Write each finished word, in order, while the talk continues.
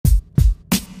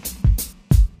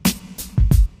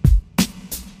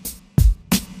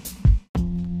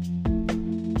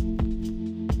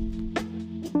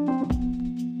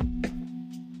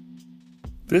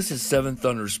This is Seven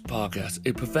Thunders Podcast,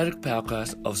 a prophetic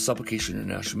podcast of Supplication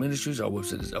International Ministries. Our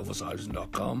website is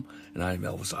elvisiverson.com, and I am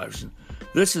Elvis Iverson.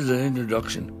 This is an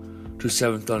introduction to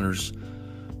Seven Thunders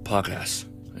Podcast.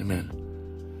 Amen.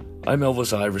 I'm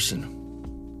Elvis Iverson.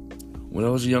 When I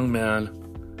was a young man,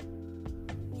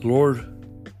 the Lord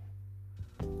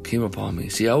came upon me.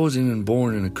 See, I wasn't even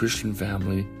born in a Christian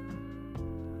family.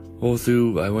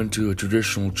 I went to a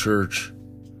traditional church.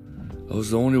 I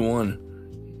was the only one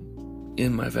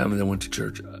in my family that went to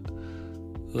church.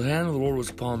 The hand of the Lord was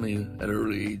upon me at an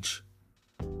early age.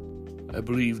 I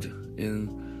believed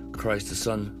in Christ, the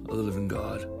Son of the living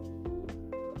God.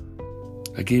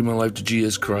 I gave my life to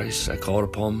Jesus Christ. I called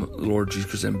upon the Lord Jesus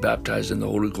Christ and baptized in the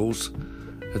Holy Ghost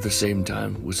at the same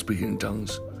time with speaking in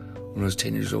tongues when I was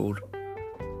 10 years old.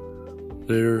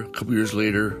 A couple years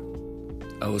later,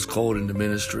 I was called into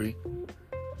ministry.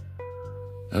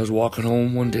 I was walking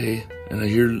home one day and I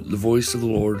hear the voice of the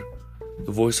Lord,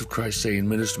 the voice of Christ saying,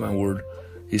 "Minister my word."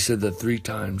 He said that 3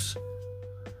 times.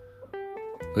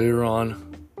 Later on,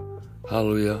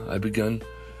 hallelujah, I began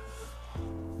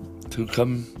to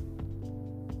come.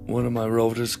 One of my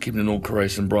relatives came to know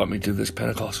Christ and brought me to this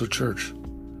Pentecostal church.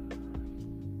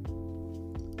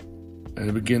 And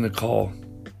I began to call.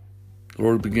 The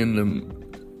Lord began to,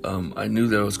 I knew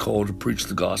that I was called to preach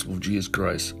the gospel of Jesus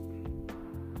Christ.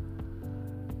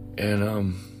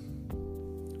 And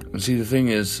see, the thing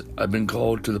is, I've been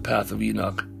called to the path of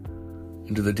Enoch,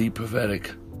 into the deep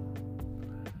prophetic.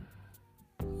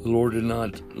 The Lord did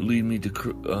not lead me to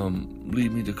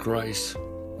Christ.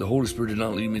 The Holy Spirit did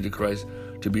not lead me to Christ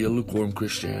to be a lukewarm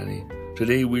Christianity.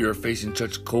 Today we are facing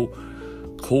such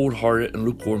cold-hearted and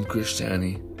lukewarm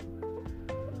Christianity.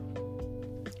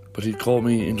 But He called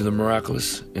me into the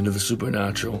miraculous, into the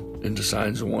supernatural, into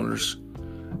signs and wonders,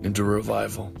 into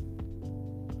revival.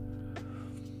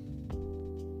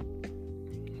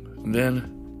 And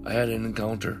then I had an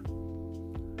encounter.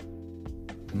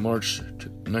 In March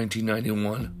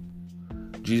 1991,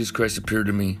 Jesus Christ appeared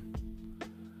to me,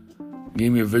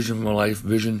 gave me a vision for my life,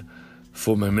 vision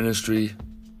for my ministry.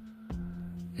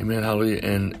 Amen, hallelujah,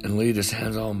 and laid His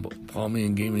hands upon me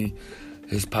and gave me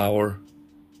His power.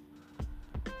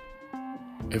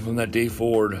 And from that day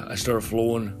forward, I started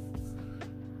flowing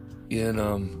in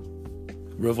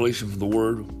revelation from the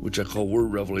Word, which I call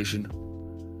Word Revelation.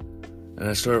 And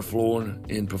I started flowing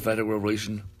in prophetic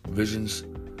revelation, visions,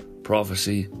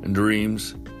 prophecy, and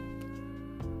dreams.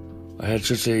 I had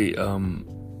such a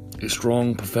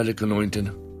strong prophetic anointing.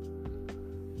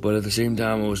 But at the same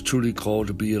time, I was truly called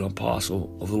to be an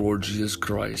apostle of the Lord Jesus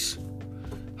Christ.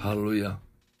 Hallelujah.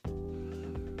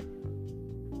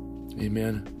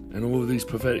 Amen. And over these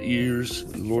prophetic years,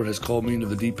 the Lord has called me into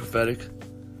the deep prophetic.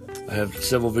 I have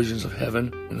several visions of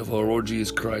heaven and of our Lord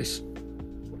Jesus Christ,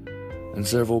 and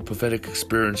several prophetic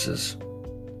experiences.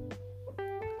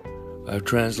 I have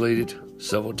translated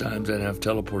several times and have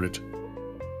teleported.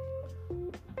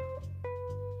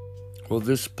 Well,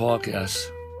 this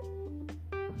podcast,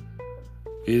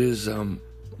 it is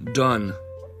done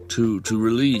to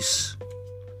release,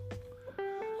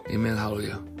 amen,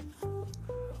 hallelujah,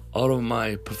 all of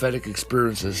my prophetic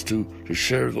experiences, to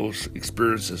share those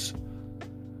experiences.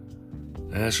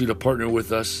 I ask you to partner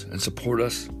with us and support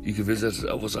us. You can visit us at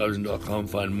elvisiverson.com,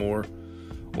 find more.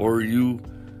 Or you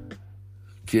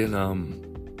can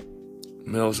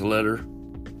mail us a letter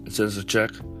and send us a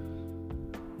check.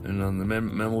 And on the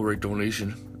memo rate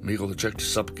donation, make all the check to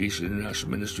Supplication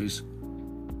International Ministries.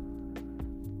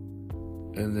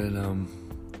 And then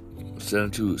send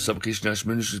it to Supplication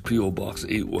International Ministries, P.O. Box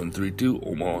 8132,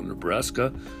 Omaha,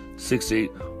 Nebraska,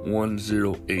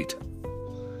 68108.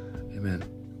 Amen.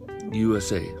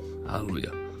 USA.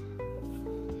 Hallelujah.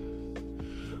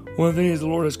 One of the things the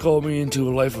Lord has called me into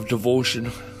a life of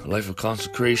devotion, a life of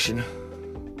consecration,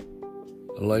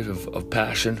 a life of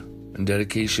passion and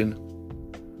dedication,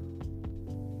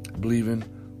 believing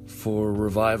for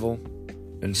revival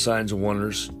and signs and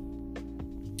wonders,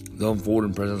 the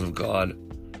unfolding presence of God.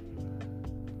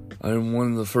 I am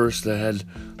one of the first that had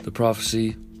the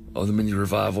prophecy of the many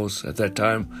revivals. At that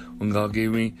time, when God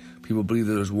gave me, people believed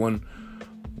that there was one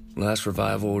last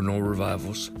revival or no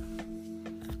revivals.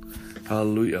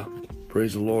 Hallelujah.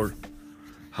 Praise the Lord.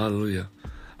 Hallelujah.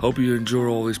 I hope you enjoy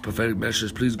all these prophetic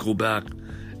messages. Please go back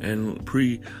and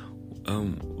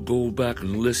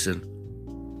listen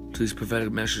to these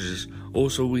prophetic messages.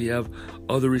 Also, we have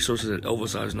other resources at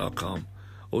elvisiverson.com.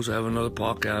 Also have another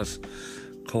podcast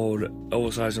called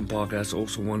Elvis Iverson Podcast.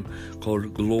 Also one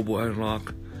called Global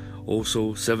Analog.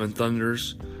 Also Seven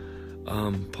Thunders.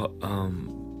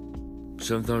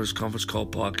 Seven Thunders Conference Call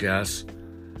Podcast,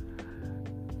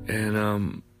 and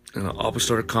an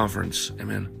Apostolic Conference.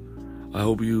 Amen. I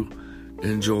hope you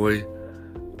enjoy.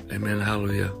 Amen.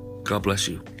 Hallelujah. God bless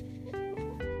you.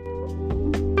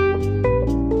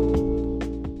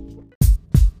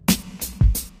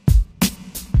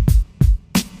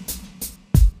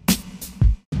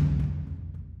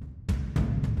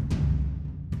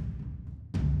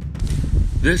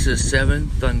 This is Seven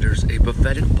Thunders, a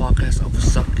prophetic podcast of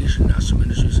Supplication National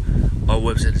Ministries. Our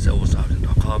website is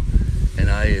elvisiverson.com, and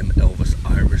I am Elvis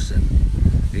Iverson.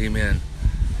 Amen.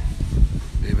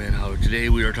 Amen. How today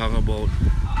we are talking about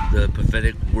the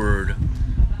prophetic word,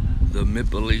 the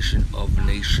manipulation of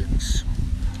nations.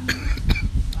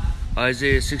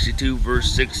 Isaiah 62 verse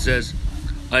 6 says,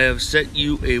 I have set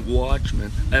you a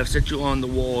watchman. I have set you on the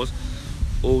walls,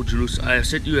 O Jerusalem. I have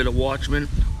set you as a watchman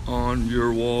on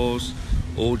your walls,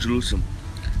 O Jerusalem,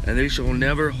 and they shall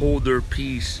never hold their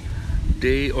peace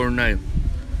day or night.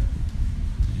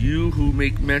 You who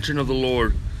make mention of the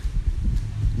Lord,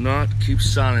 not keep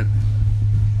silent,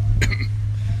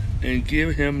 and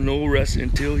give him no rest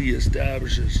until he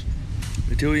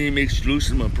makes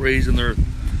Jerusalem a praise on the earth.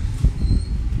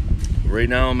 Right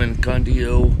now I'm in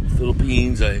Cantillo,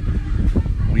 Philippines.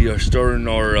 We are starting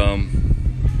our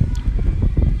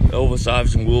Elvis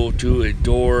Iverson World II, a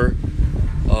door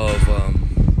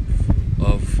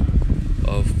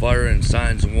of fire and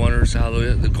signs and wonders.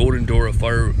 Hallelujah. The golden door of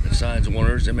fire and signs and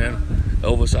wonders. Amen.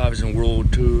 Elvis Iverson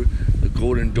World II, the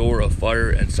golden door of fire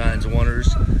and signs and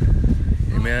wonders.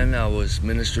 Amen. I was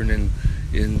ministering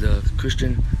in the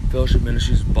Christian Fellowship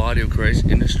Ministries, Body of Christ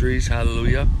Industries.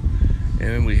 Hallelujah.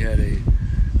 And we had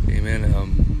amen,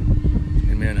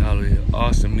 hallelujah,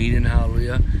 awesome meeting.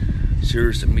 Hallelujah.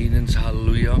 Series of meetings.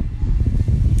 Hallelujah.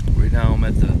 Right now I'm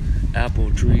at the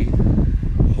Apple Tree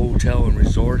Hotel and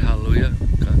Resort. Hallelujah.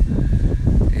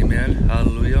 Amen.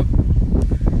 Hallelujah.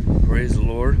 Praise the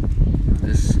Lord.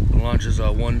 This launches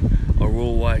a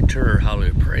worldwide tour.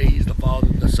 Hallelujah. Praise the Father,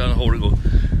 the Son, and the Holy Ghost.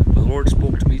 The Lord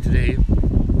spoke to me today,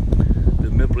 the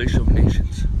manipulation of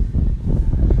nations.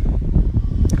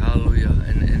 Hallelujah.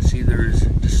 And see, there's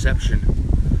deception,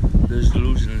 there's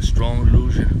delusion, and strong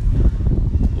delusion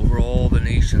over all the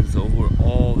nations, and over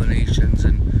all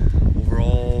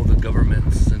the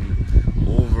governments, and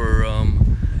over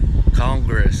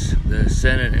Congress, the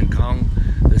Senate and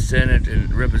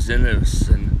representatives,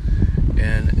 and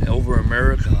over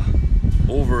America,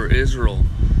 over Israel,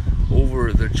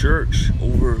 over the church,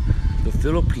 over the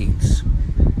Philippines.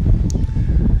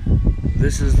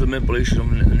 This is the manipulation of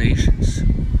the nations.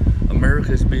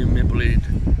 America is being manipulated.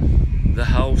 The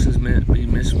House is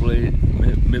being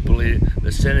manipulated.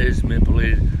 The Senate is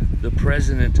manipulated. The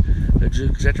President, the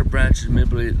executive branch is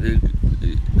manipulated.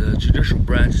 The judicial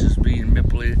branch is being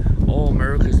manipulated. All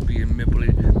America is being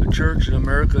manipulated. The church in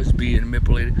America is being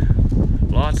manipulated.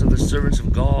 Lots of the servants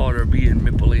of God are being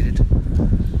manipulated.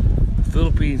 The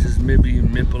Philippines is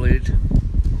being manipulated.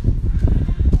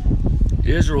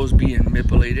 Israel is being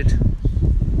manipulated.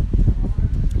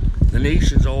 The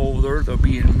nations all over the earth are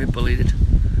being manipulated.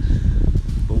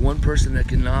 But one person that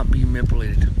cannot be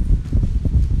manipulated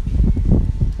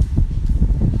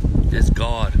is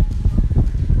God.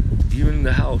 Even in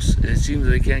the House, it seems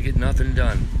they can't get nothing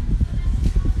done.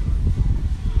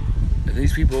 And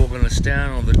these people are going to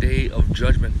stand on the day of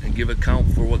judgment and give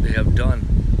account for what they have done.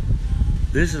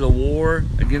 This is a war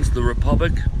against the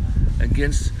Republic,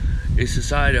 against a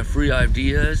society of free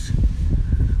ideas.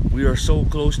 We are so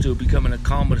close to becoming a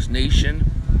communist nation.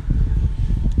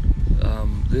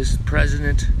 This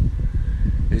president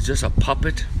is just a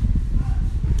puppet.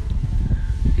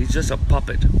 He's just a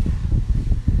puppet.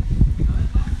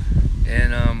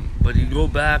 And but you go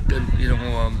back and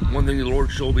one thing the Lord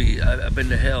showed me. I've been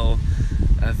to hell.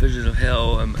 I've visited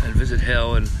hell and visit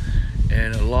hell, and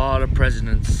a lot of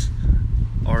presidents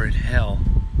are in hell.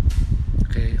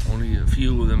 Okay, only a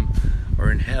few of them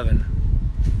are in heaven.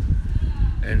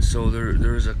 And so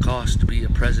there is a cost to be a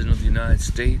president of the United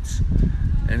States.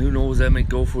 And who knows, that may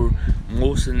go for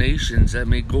most of the nations, that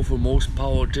may go for most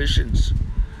politicians.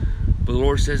 But the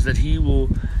Lord says that He will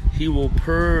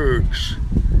purge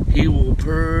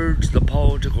the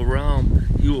political realm.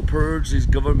 He will purge these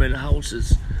government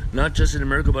houses, not just in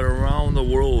America, but around the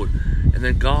world. And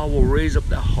then God will raise up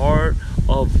the heart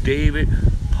of David,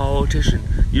 politician.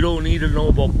 You don't need to know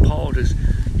about politics.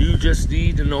 You just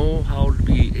need to know how to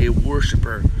be a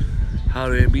worshiper, how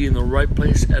to be in the right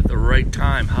place at the right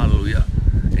time. Hallelujah.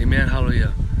 Amen.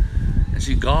 Hallelujah. And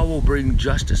see, God will bring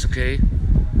justice, okay?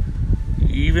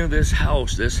 Even this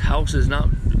house is not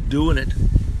doing it.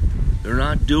 They're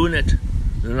not doing it.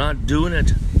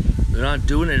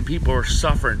 And people are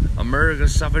suffering.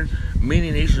 America's suffering.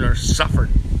 Many nations are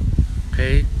suffering.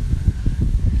 Okay?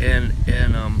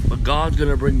 But God's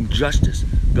gonna bring justice.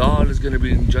 God is going to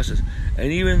bring justice.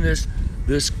 And even this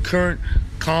current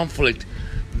conflict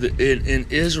in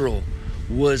Israel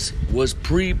was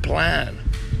pre-planned.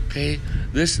 Okay,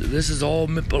 this is all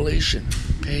manipulation.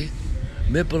 Okay,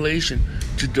 manipulation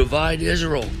to divide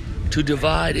Israel, to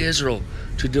divide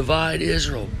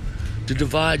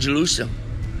Jerusalem.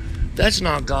 That's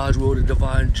not God's will, to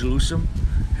divide Jerusalem.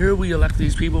 Here we elect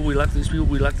these people, and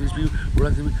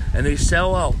they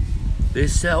sell out. They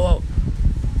sell out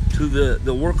to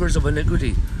the workers of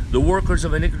iniquity. The workers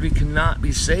of iniquity cannot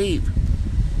be saved.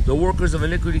 The workers of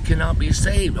iniquity cannot be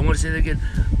saved. I'm going to say that again.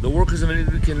 The workers of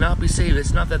iniquity cannot be saved.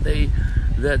 It's not that they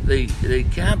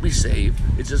can't be saved.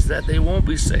 It's just that they won't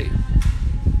be saved.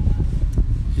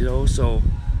 So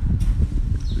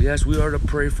yes, we are to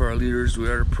pray for our leaders. We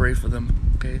are to pray for them.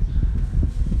 Okay,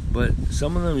 but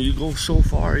some of them, you go so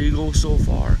far,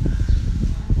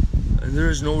 and there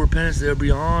is no repentance. They're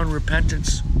beyond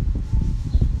repentance.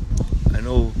 I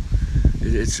know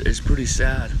it's pretty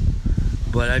sad,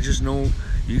 but I just know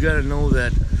you got to know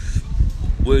that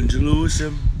when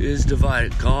Jerusalem is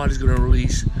divided, God is going to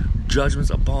release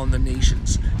judgments upon the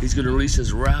nations. He's going to release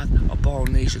His wrath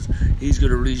upon nations. He's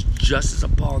going to release justice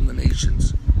upon the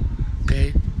nations.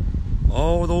 Okay,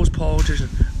 all those politicians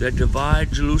that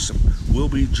divide Jerusalem will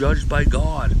be judged by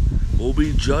God. Will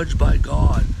be judged by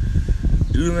God.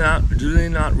 Do they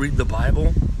not read the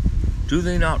Bible? Do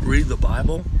they not read the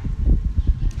Bible?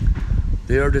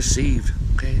 They are deceived.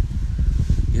 Okay,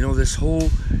 this whole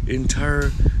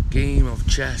entire game of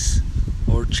chess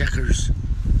or checkers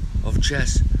of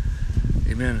chess.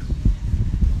 Amen.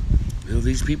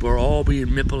 These people are all being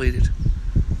manipulated.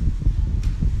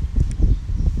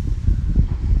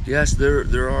 Yes,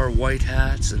 there are white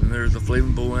hats and there's the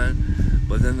flaming end,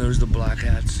 but then there's the black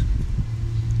hats.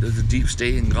 There's the deep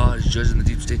state, and God is judging the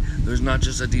deep state. There's not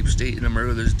just a deep state in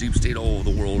America, there's a deep state all over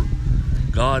the world.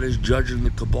 God is judging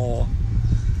the cabal.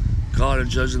 God is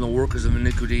judging the workers of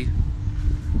iniquity,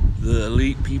 the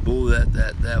elite people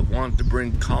that want to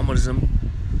bring communism.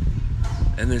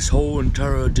 And this whole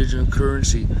entire digital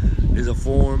currency is a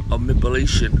form of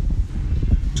manipulation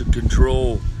to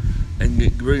control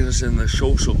and bring us in the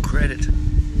social credit.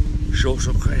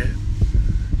 Social credit.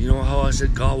 You know how I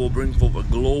said God will bring forth a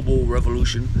global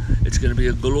revolution? It's going to be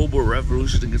a global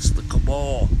revolution against the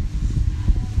cabal.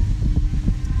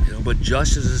 But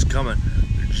justice is coming.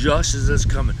 Justice is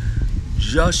coming.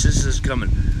 Justice is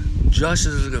coming.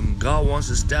 Justice is coming. God wants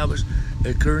to establish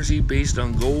a currency based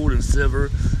on gold and silver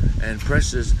and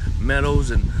precious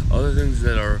metals and other things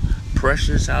that are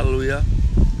precious. Hallelujah.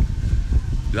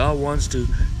 God wants to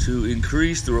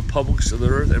increase the republics of the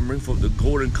earth and bring forth the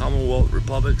golden commonwealth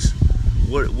republics.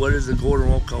 What is the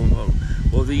golden commonwealth?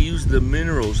 Well, they use the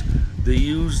minerals, they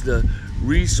use the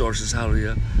resources,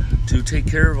 hallelujah, to take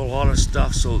care of a lot of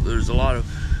stuff. So there's a lot of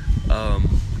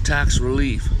tax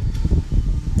relief.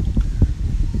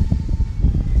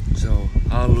 So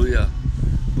hallelujah.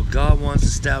 But God wants to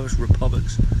establish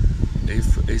republics,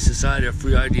 a society of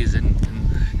free ideas, and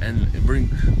bring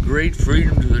great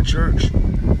freedom to the church.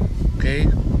 Okay,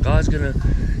 God's gonna,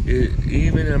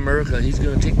 even in America, He's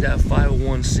gonna take that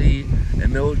 501c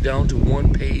and mail it down to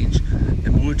one page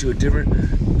and move it to a different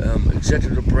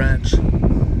executive branch,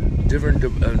 different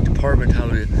department.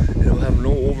 Hallelujah. It'll have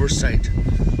no oversight.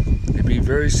 It'd be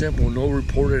very simple, no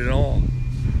reported at all.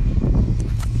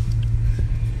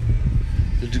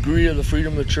 The degree of the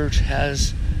freedom the church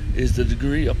has is the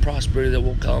degree of prosperity that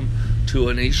will come to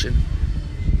a nation.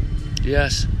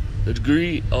 Yes, the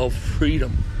degree of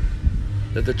freedom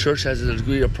that the church has is the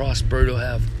degree of prosperity to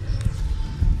have.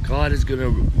 God is going to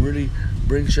really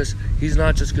bring justice. He's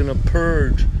not just going to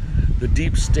purge the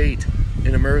deep state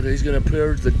in America. He's going to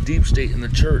purge the deep state in the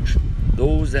church.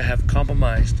 Those that have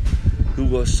compromised, who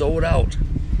were sold out.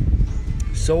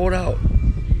 Sold out.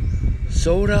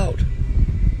 Sold out.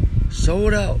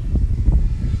 Sold out.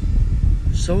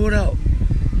 Sold out.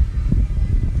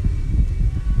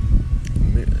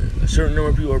 A certain number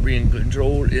of people are being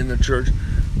controlled in the church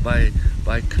by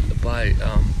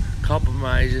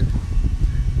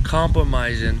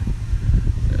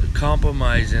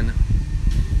compromising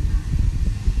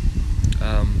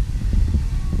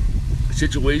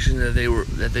situation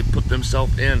that they put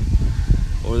themselves in,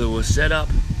 or that was set up,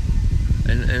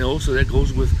 and also that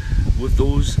goes with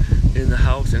those in the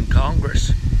House and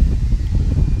Congress.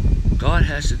 God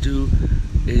has to do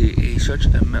such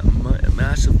a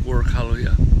massive work.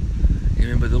 Hallelujah.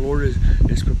 Amen. But the Lord is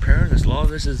preparing us. A lot of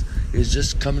this is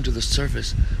just coming to the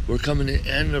surface. We're coming to the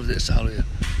end of this. Hallelujah.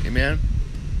 Amen.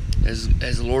 As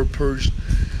the Lord purged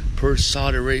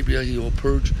Saudi Arabia, He will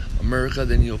purge America,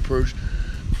 then He'll purge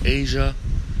Asia,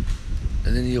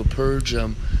 and then He'll purge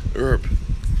Europe.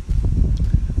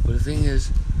 But the thing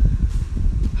is,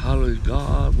 hallelujah,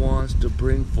 God wants to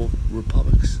bring forth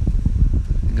republics.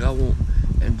 And God won't,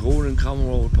 and golden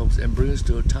commonwealth republics, and bring us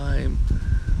to a time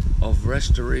of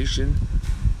restoration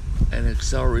and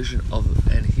acceleration of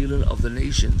and healing of the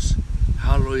nations.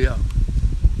 Hallelujah.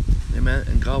 Amen.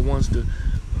 And God wants to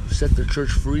set the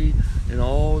church free in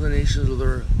all the nations of the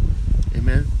earth.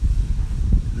 Amen.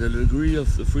 The degree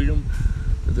of the freedom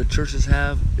that the churches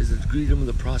have is the degree of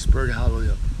the prosperity.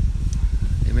 Hallelujah.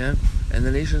 Amen. And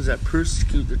the nations that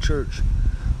persecute the church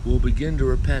will begin to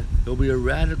repent. There will be a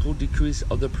radical decrease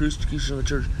of the persecution of the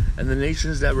church. And the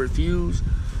nations that refuse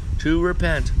to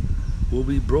repent will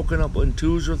be broken up in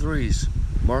twos or threes.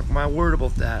 Mark my word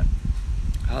about that.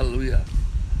 Hallelujah.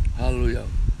 Hallelujah.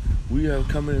 We are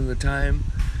coming in the time,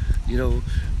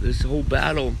 this whole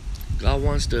battle. God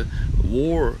wants to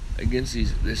war against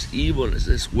this evilness,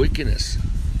 this wickedness.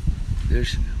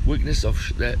 There's wickedness of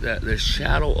the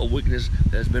shadow of wickedness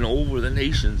that's been over the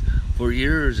nations for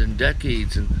years and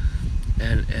decades,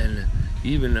 and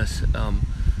even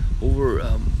over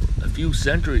a few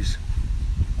centuries.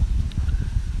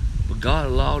 But God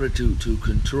allowed it to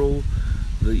control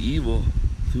the evil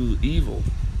through evil.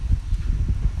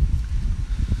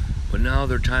 But now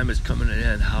their time is coming to an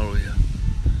end. Hallelujah.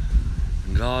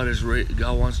 And God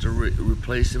wants to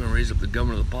replace them and raise up the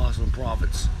government of the apostles and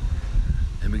prophets,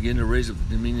 and begin to raise up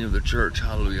the dominion of the church.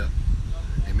 Hallelujah.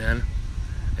 Amen.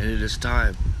 And it is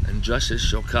time, and justice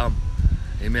shall come.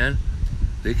 Amen.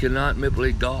 They cannot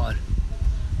manipulate God.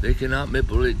 They cannot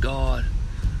manipulate God.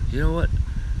 You know what?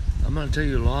 I'm going to tell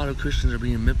you, a lot of Christians are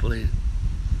being manipulated.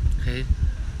 Okay?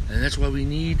 And that's why we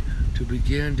need to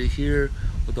begin to hear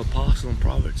what the apostles and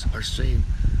prophets are saying.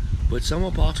 But some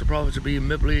apostles and prophets are being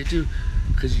manipulated too,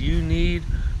 because you need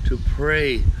to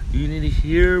pray. You need to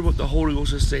hear what the Holy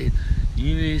Ghost is saying.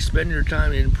 You need to spend your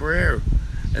time in prayer.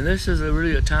 And this is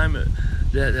really a time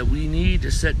that we need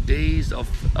to set days of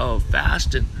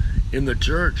fasting in the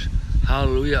church.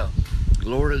 Hallelujah.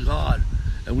 Glory to God.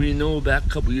 And we know back a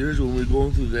couple years when we were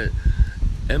going through that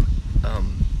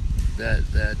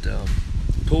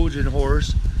Trojan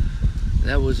horse,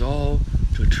 that was all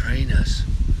to train us.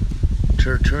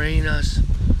 To train us,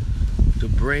 to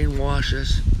brainwash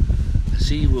us.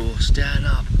 See, we will stand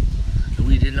up. And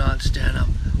we did not stand up.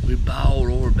 We bowed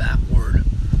over backward.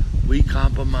 We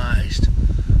compromised.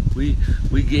 We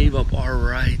gave up our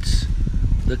rights.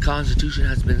 The Constitution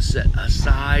has been set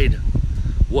aside.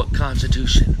 What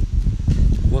Constitution?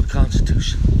 What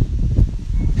Constitution?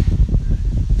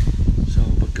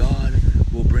 But God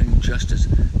will bring justice.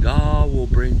 God will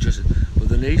bring justice. But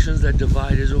the nations that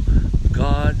divide Israel,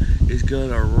 God is going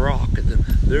to rock at them.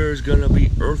 There's going to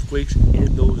be earthquakes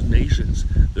in those nations.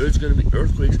 There's going to be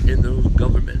earthquakes in those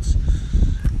governments.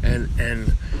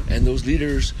 And those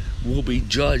leaders will be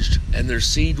judged, and their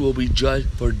seed will be judged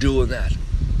for doing that.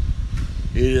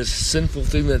 It is a sinful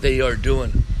thing that they are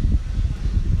doing.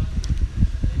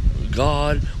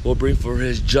 God will bring for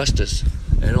His justice,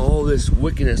 and all this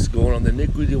wickedness going on, the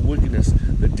iniquity of wickedness,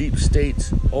 the deep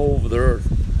states all over the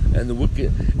earth, and the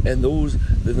wicked, and those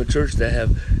in the church that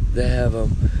have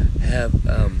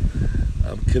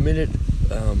committed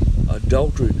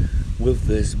adultery with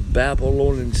this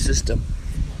Babylonian system,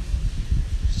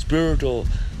 spiritual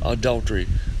adultery.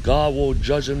 God will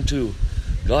judge them too.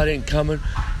 God ain't coming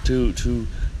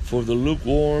for the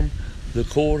lukewarm, the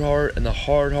cold heart, and the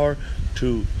hard heart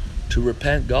to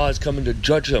repent. God is coming to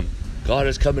judge them. God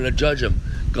is coming to judge them.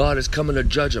 God is coming to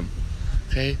judge them.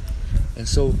 Okay? And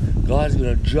so God is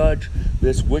going to judge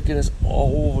this wickedness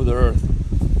all over the earth.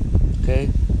 Okay?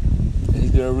 And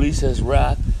He's going to release His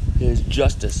wrath, His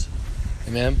justice.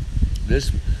 Amen?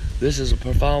 This is a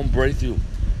profound breakthrough.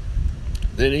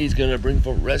 Then He's going to bring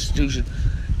forth restitution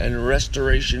and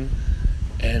restoration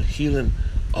and healing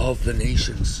of the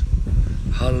nations.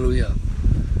 Hallelujah.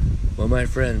 Well, my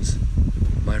friends,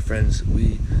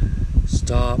 we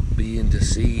stop being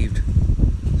deceived.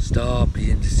 Stop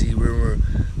being deceived. Remember,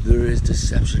 there is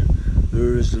deception,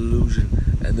 there is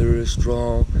delusion, and there is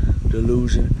strong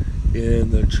delusion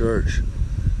in the church.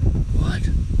 What?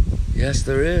 Yes,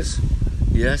 there is.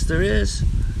 Yes, there is.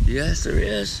 Yes, there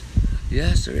is.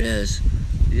 Yes, there is.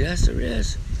 Yes, there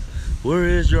is. Where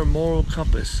is your moral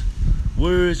compass?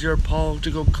 Where is your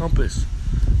political compass?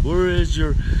 Where is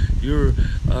your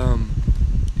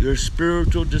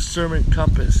spiritual discernment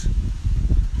compass?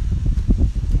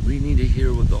 We need to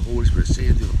hear what the Holy Spirit is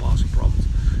saying through the apostles and prophets,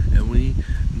 and we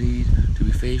need to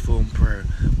be faithful in prayer.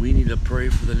 We need to pray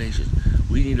for the nations.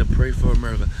 We need to pray for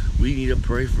America. We need to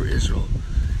pray for Israel,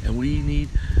 and we need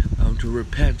to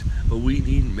repent. But we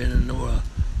need metanoia,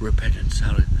 repentance,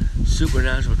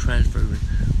 supernatural transformation.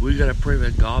 We got to pray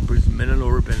that God brings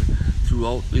metanoia, repentance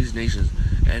throughout these nations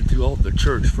and throughout the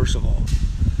church, first of all.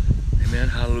 Amen.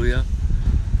 Hallelujah.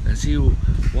 And see,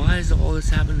 why is all this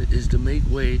happening? Is to make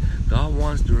way. God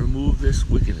wants to remove this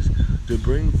wickedness, to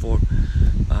bring forth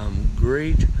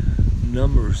great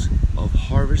numbers of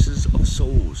harvests of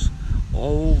souls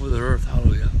all over the earth.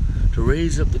 Hallelujah. To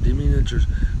raise up the dominion church.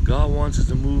 God wants us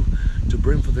to move, to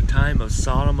bring for the time of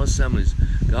solemn assemblies.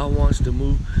 God wants to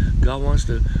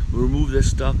remove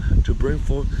this stuff to bring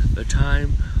forth the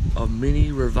time of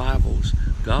many revivals.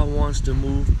 God wants to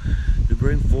move to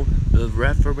bring forth the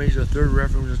Reformation, the third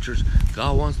Reformation church.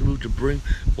 God wants to move to bring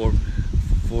forth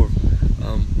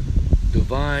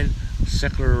divine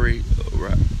secular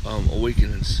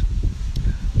awakenings,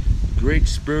 great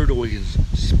spiritual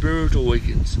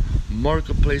awakens,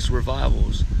 marketplace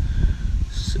revivals,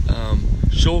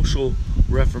 social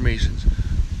reformations,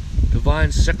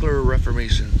 divine secular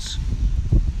reformations.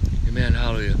 Amen.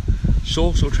 Hallelujah.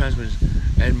 Social transmissions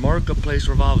and marketplace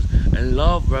revivals and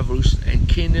love revolution and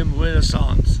kingdom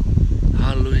renaissance.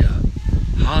 Hallelujah.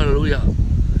 Hallelujah.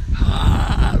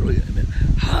 Hallelujah. Amen.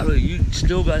 Hallelujah. You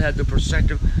still got to have the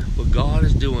perspective what God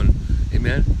is doing.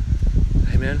 Amen.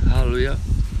 Amen. Hallelujah.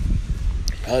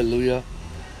 Hallelujah.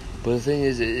 But the thing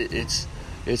is, it's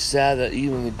sad that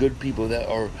even the good people that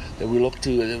we look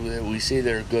to, that we say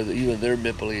they're good, even they're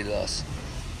manipulating us.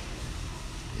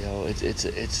 You know, it's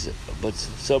but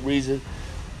for some reason,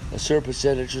 a certain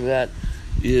percentage of that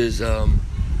is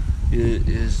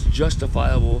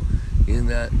justifiable in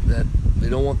that they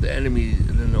don't want the enemy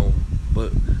to know.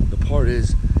 But the part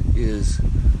is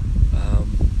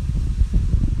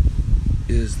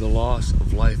the loss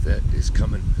of life that is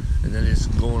coming, and that is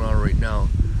going on right now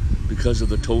because of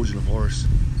the Trojan horse.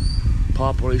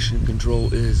 Population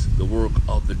control is the work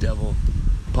of the devil.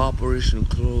 Population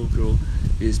control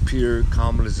is pure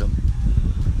communism.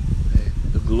 Okay?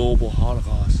 The global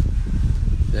holocaust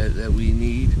that we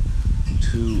need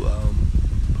to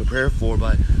prepare for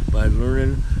by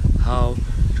learning how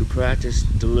to practice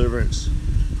deliverance,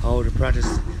 how to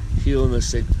practice healing the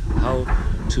sick, how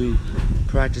to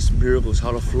practice miracles,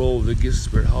 how to flow with the gift of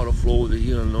spirit, how to flow with the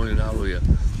healing anointing. Hallelujah.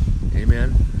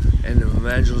 Amen. And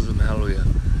evangelism. Hallelujah.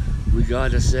 We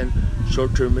got to send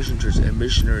short-term mission churches and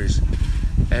missionaries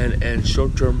and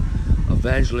short-term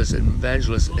evangelists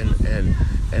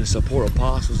and support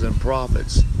apostles and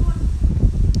prophets.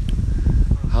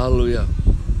 Hallelujah.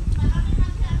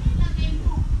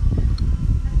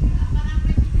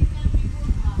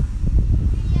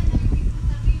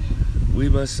 We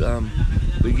must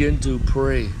begin to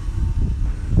pray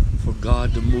for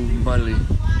God to move mightily.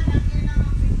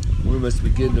 We must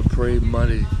begin to pray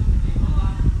mightily.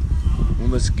 We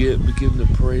must begin to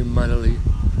pray mightily.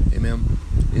 Amen.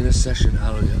 Intercession.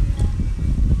 Hallelujah.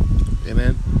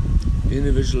 Amen.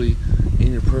 Individually,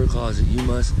 in your prayer closet, you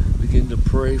must begin to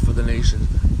pray for the nations.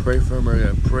 Pray for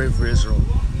America. Pray for Israel.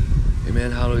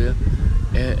 Amen. Hallelujah.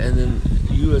 And then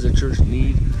you as a church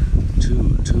need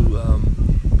to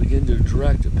begin to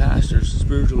direct pastors,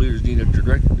 spiritual leaders need to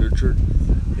direct their church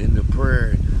into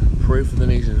prayer. Pray for the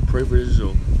nations. Pray for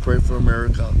Israel. Pray for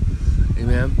America.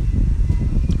 Amen.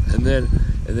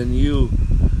 And then you,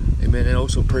 amen, and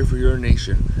also pray for your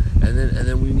nation. And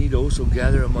then we need to also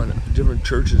gather among different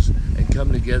churches and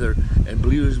come together, and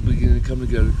believers begin to come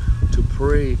together to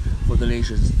pray for the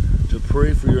nations, to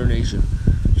pray for your nation,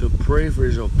 to pray for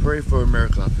Israel, pray for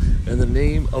America, in the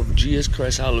name of Jesus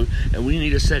Christ. Hallelujah. And we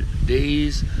need to set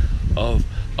days of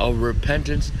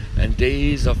repentance and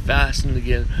days of fasting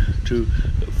again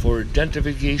for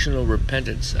identification of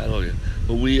repentance. Hallelujah.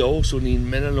 But we also need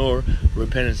menor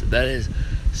repentance. That is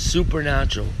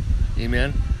supernatural.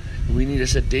 Amen. We need to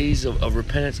set days of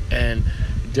repentance and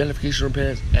identification of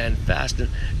repentance and fasting,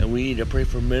 and we need to pray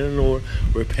for menor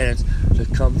repentance to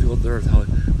come throughout the earth.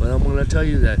 Hallelujah. But I'm going to tell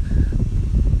you that,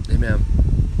 amen.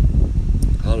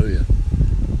 Hallelujah.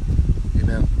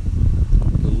 Amen.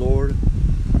 The Lord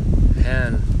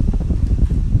hand,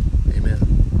 amen,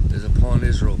 is upon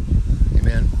Israel.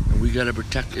 Amen. And we got to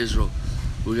protect Israel.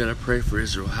 We got to pray for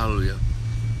Israel. Hallelujah.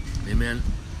 Amen.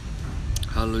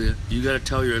 Hallelujah. You got to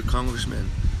tell your congressman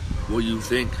what you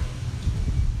think.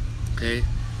 Okay?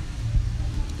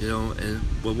 You know,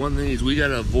 but one thing is we got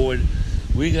to avoid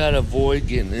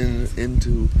getting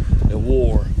into a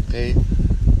war. Okay?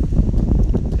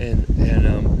 And then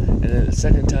the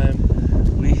second time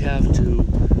we have to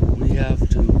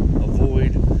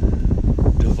avoid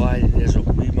dividing Israel.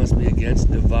 We must be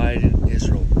against dividing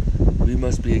Israel. We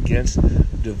must be against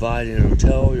dividing Israel.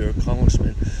 Tell your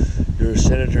congressman, your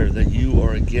senator, that you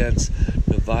are against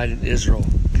dividing Israel.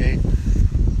 Okay?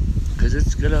 Because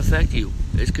it's going to affect you.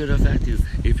 It's going to affect you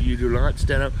if you do not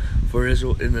stand up for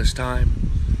Israel in this time,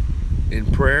 in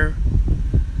prayer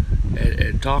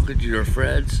and talking to your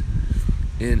friends,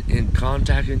 in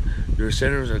contacting your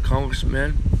senators and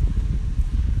congressmen.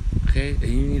 Okay, and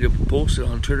you need to post it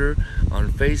on Twitter,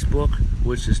 on Facebook,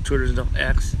 which is Twitter's now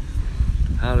X.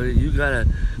 Hallelujah. You got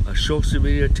a social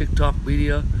media, TikTok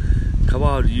media. Come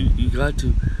on, you got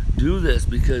to do this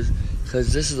because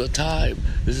this is a time,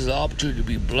 this is an opportunity to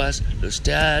be blessed, to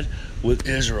stand with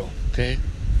Israel. Okay?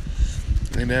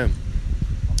 Amen.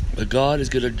 But God is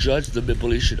going to judge the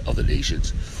manipulation of the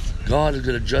nations. God is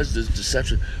going to judge this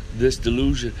deception, this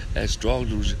delusion, and strong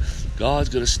delusion. God is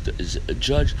going to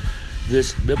judge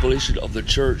this manipulation of the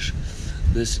church,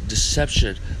 this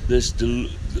deception, this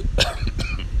delusion,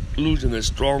 this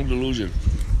strong delusion.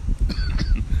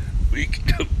 We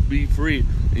can be free.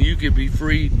 And you can be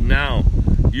free now.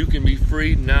 You can be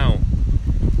free now.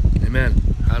 Amen.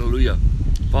 Hallelujah.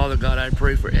 Father God, I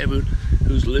pray for everyone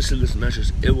who's listening to this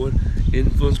message, everyone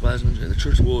influenced by this message in the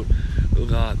church world. Oh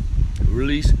God,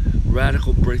 release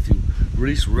radical breakthrough.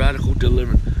 Release radical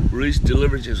deliverance. Release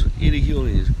deliverance angels, any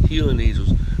healing angels,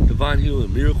 divine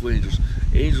healing, miracle angels,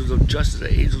 angels of justice,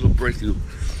 angels of breakthrough.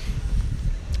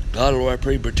 God, Lord, I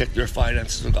pray protect their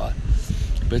finances, oh God.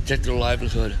 Protect their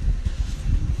livelihood.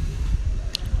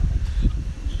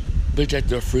 Protect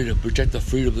their freedom. Protect the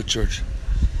freedom of the church.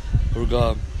 Lord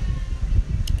God,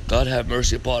 God have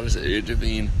mercy upon us and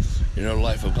intervene in our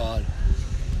life, oh God.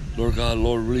 Lord God,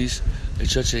 Lord, release in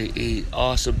such a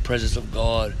awesome presence of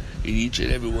God in each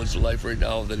and everyone's life right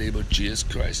now in the name of Jesus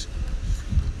Christ.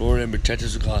 Lord, and protect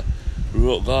us, oh God.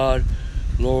 God,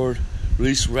 Lord,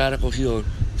 release radical healing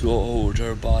to our whole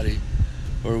entire body.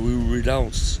 Lord, we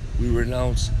renounce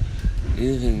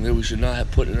anything that we should not have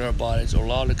put in our bodies or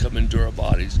allowed to come into our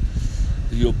bodies.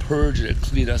 You'll purge it and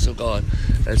clean us, oh God,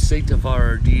 and sanctify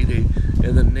our DNA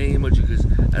in the name of Jesus.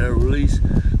 And release,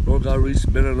 Lord God, release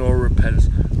metanoia repentance.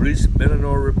 Release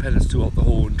metanoia repentance throughout the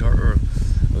whole entire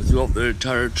earth, throughout the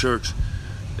entire church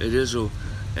in Israel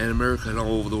and America and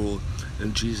all over the world.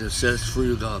 And Jesus, set us free,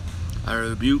 oh God. I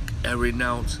rebuke and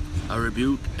renounce.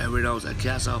 I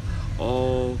cast out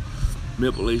all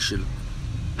manipulation,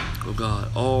 oh God,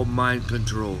 all mind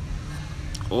control,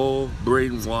 all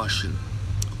brainwashing,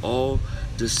 all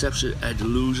deception and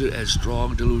delusion and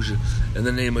strong delusion in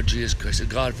the name of Jesus Christ. And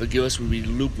God, forgive us when we be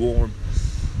lukewarm,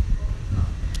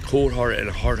 cold-hearted,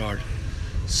 and hard-hearted.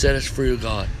 Set us free, oh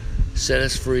God. Set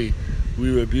us free.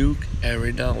 We rebuke and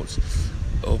renounce,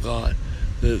 oh God,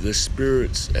 the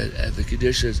spirits and the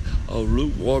conditions of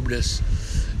lukewarmness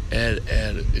and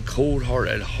cold heart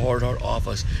and hard heart off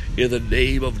us in the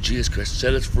name of Jesus Christ.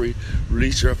 Set us free.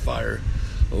 Release your fire,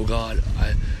 oh God.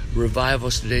 Revive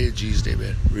us today in Jesus' name,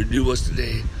 man. Renew us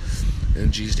today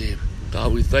in Jesus' name.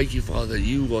 God, we thank you, Father, that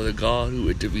you are the God who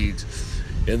intervenes.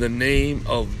 In the name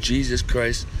of Jesus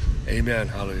Christ, amen.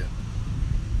 Hallelujah.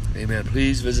 Amen.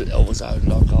 Please visit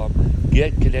ElvisIverson.com.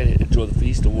 Get connected. Enjoy the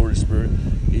feast of the Word of Spirit.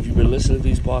 If you've been listening to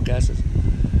these podcasts,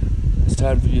 it's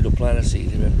time for you to plant a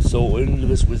seed. Amen. Sow into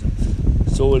this wisdom.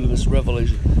 Sow into this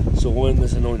revelation. Sow into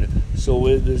this anointing. Sow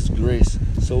into this grace.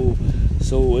 Sow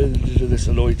into this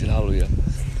anointing. Hallelujah.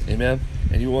 Amen.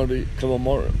 And you want to become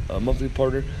a monthly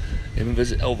partner, amen,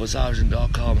 visit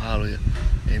ElvisIverson.com. Hallelujah.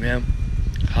 Amen.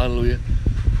 Hallelujah.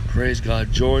 Praise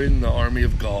God. Join the army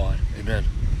of God. Amen.